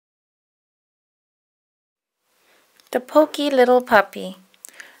The Poky Little Puppy,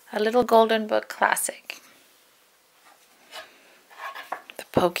 a Little Golden Book Classic. The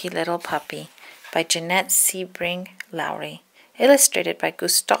Poky Little Puppy by Janette, Sebring, Lowrey. Illustrated by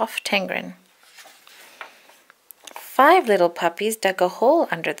Gustaf, Tenggren. 5 little puppies dug a hole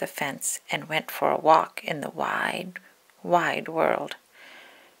under the fence and went for a walk in the wide, wide world.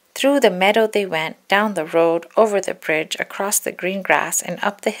 Through the meadow they went, down the road, over the bridge, across the green grass, and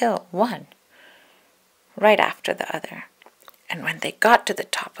up the hill, one right after the other. And when they got to the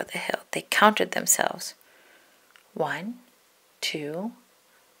top of the hill, they counted themselves. 1, 2,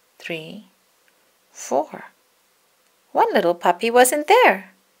 3, 4. One little puppy wasn't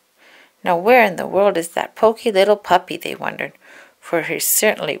there. Now where in the world is that poky little puppy, they wondered, for he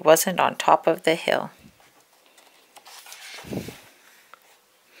certainly wasn't on top of the hill.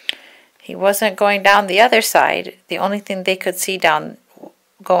 He wasn't going down the other side. The only thing they could see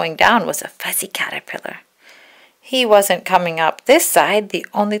going down was a fuzzy caterpillar. He wasn't coming up this side. The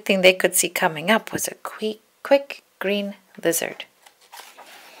only thing they could see coming up was a quick green lizard.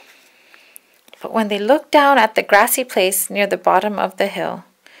 But when they looked down at the grassy place near the bottom of the hill,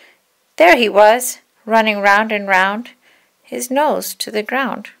 there he was, running round and round, his nose to the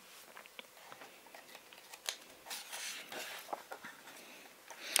ground.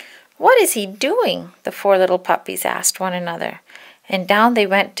 "What is he doing?" the 4 little puppies asked one another, and down they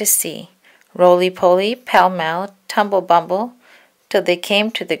went to see, roly-poly, pell-mell, tumble-bumble, till they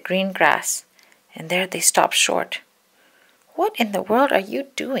came to the green grass, and there they stopped short. "What in the world are you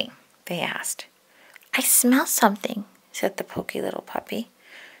doing?" they asked. "I smell something," said the poky little puppy.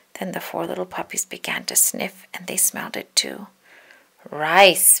 Then the 4 little puppies began to sniff, and they smelled it too.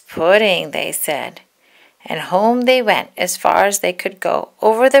 "Rice pudding," they said. And home they went as far as they could go,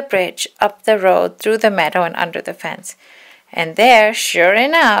 over the bridge, up the road, through the meadow, and under the fence. And there, sure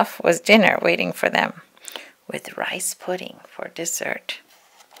enough, was dinner waiting for them, with rice pudding for dessert.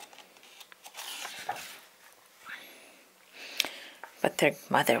 But their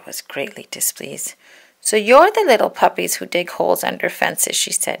mother was greatly displeased. "So you're the little puppies who dig holes under fences,"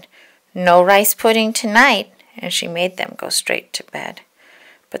 she said. "No rice pudding tonight," and she made them go straight to bed.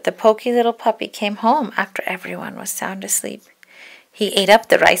 But the poky little puppy came home after everyone was sound asleep. He ate up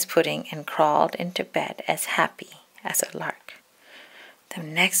the rice pudding and crawled into bed as happy as a lark. The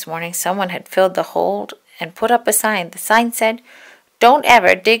next morning someone had filled the hole and put up a sign. The sign said, "Don't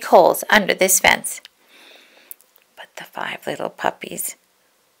ever dig holes under this fence." But the 5 little puppies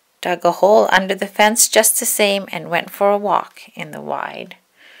dug a hole under the fence just the same and went for a walk in the wide,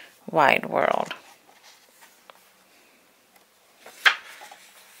 wide world.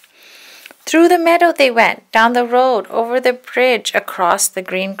 Through the meadow they went, down the road, over the bridge, across the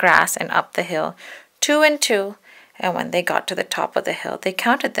green grass, and up the hill, 2 and 2, and when they got to the top of the hill, they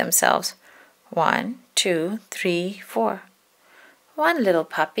counted themselves. 1, 2, 3, 4. One little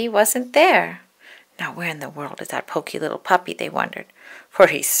puppy wasn't there. Now where in the world is that poky little puppy, they wondered, for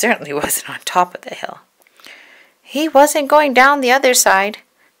he certainly wasn't on top of the hill. He wasn't going down the other side.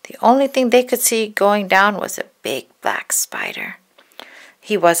 The only thing they could see going down was a big black spider.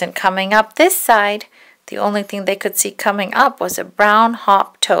 He wasn't coming up this side. The only thing they could see coming up was a brown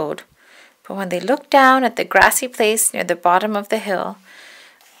hop toad. But when they looked down at the grassy place near the bottom of the hill,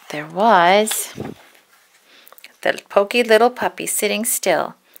 there was the poky little puppy sitting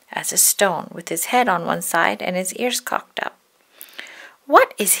still as a stone, with his head on one side and his ears cocked up.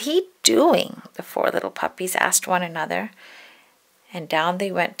 "What is he doing?" the 4 little puppies asked one another. And down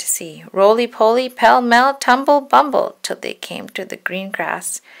they went to see, roly-poly, pell-mell, tumble-bumble, till they came to the green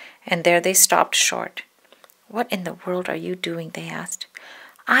grass, and there they stopped short. "What in the world are you doing?" they asked.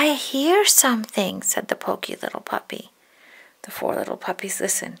 "I hear something," said the poky little puppy. The 4 little puppies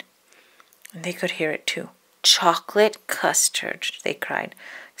listened, and they could hear it too. "Chocolate custard," they cried.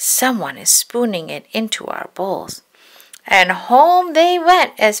 "Someone is spooning it into our bowls." And home they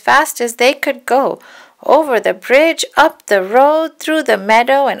went as fast as they could go, over the bridge, up the road, through the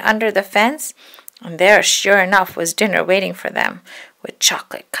meadow, and under the fence. And there, sure enough, was dinner waiting for them, with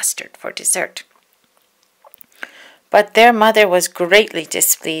chocolate custard for dessert. But their mother was greatly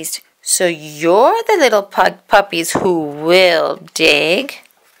displeased. "So you're the little puppies who will dig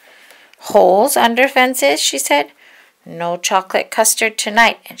holes under fences," she said. "No chocolate custard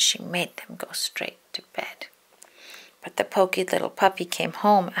tonight," and she made them go straight to bed. But the poky little puppy came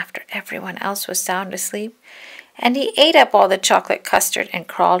home after everyone else was sound asleep, and he ate up all the chocolate custard and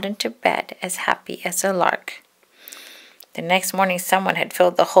crawled into bed as happy as a lark. The next morning someone had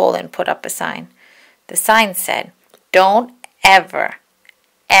filled the hole and put up a sign. The sign said, "Don't ever,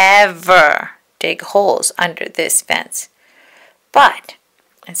 ever dig holes under this fence." But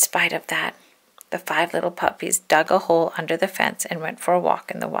in spite of that, The 5 little puppies dug a hole under the fence and went for a walk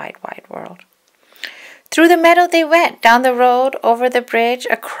in the wide, wide world. Through the meadow they went, down the road, over the bridge,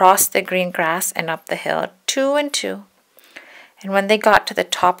 across the green grass, and up the hill, 2 and 2. And when they got to the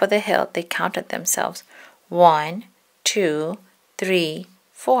top of the hill, they counted themselves. 1, 2, 3,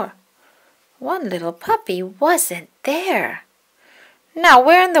 4. One little puppy wasn't there. Now,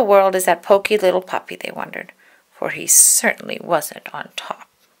 where in the world is that poky little puppy, they wondered, for he certainly wasn't on top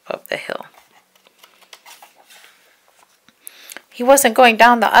of the hill. He wasn't going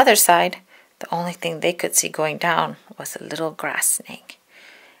down the other side. The only thing they could see going down was a little grass snake.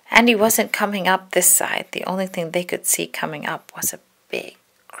 And he wasn't coming up this side. The only thing they could see coming up was a big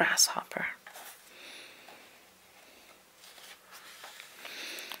grasshopper.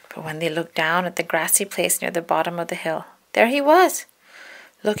 But when they looked down at the grassy place near the bottom of the hill, there he was,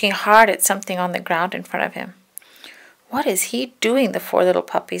 looking hard at something on the ground in front of him. "What is he doing?" the 4 little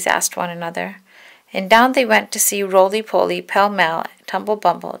puppies asked one another. And down they went to see roly-poly, pell-mell,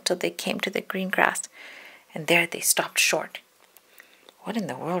 tumble-bumble, till they came to the green grass, and there they stopped short. "What in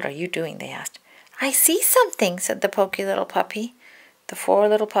the world are you doing?" they asked. "I see something," said the poky little puppy. The 4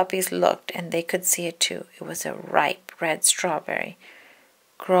 little puppies looked, and they could see it too. It was a ripe red strawberry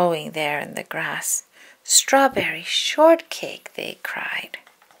growing there in the grass. "Strawberry shortcake," they cried.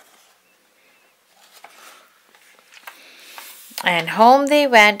 And home they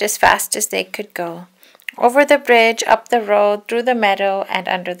went as fast as they could go, over the bridge, up the road, through the meadow, and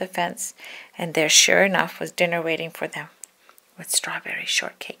under the fence. And there, sure enough, was dinner waiting for them, with strawberry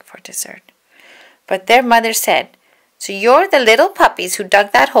shortcake for dessert. But their mother said, "So you're the little puppies who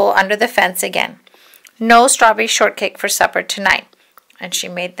dug that hole under the fence again. No strawberry shortcake for supper tonight." And she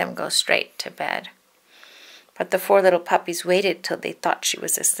made them go straight to bed. But the 4 little puppies waited till they thought she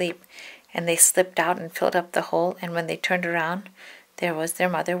was asleep, and they slipped out and filled up the hole, and when they turned around, there was their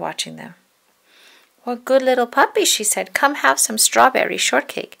mother watching them. "What good little puppies," she said. "Come have some strawberry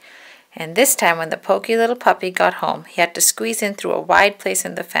shortcake." And this time when the poky little puppy got home, he had to squeeze in through a wide place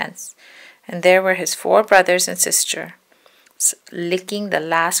in the fence, and there were his 4 brothers and sister, licking the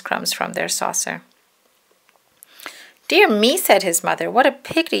last crumbs from their saucer. "Dear me," said his mother, "what a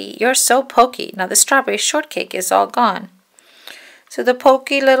pity. You're so poky. Now the strawberry shortcake is all gone." So the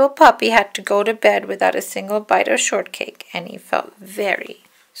poky little puppy had to go to bed without a single bite of shortcake, and he felt very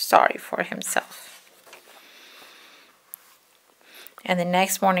sorry for himself. And the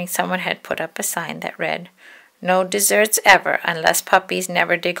next morning someone had put up a sign that read, "No desserts ever unless puppies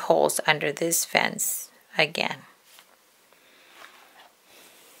never dig holes under this fence again."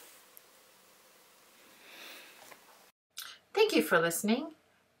 Thank you for listening.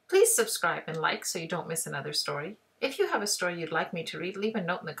 Please subscribe and like so you don't miss another story. If you have a story you'd like me to read, leave a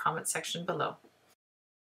note in the comment section below.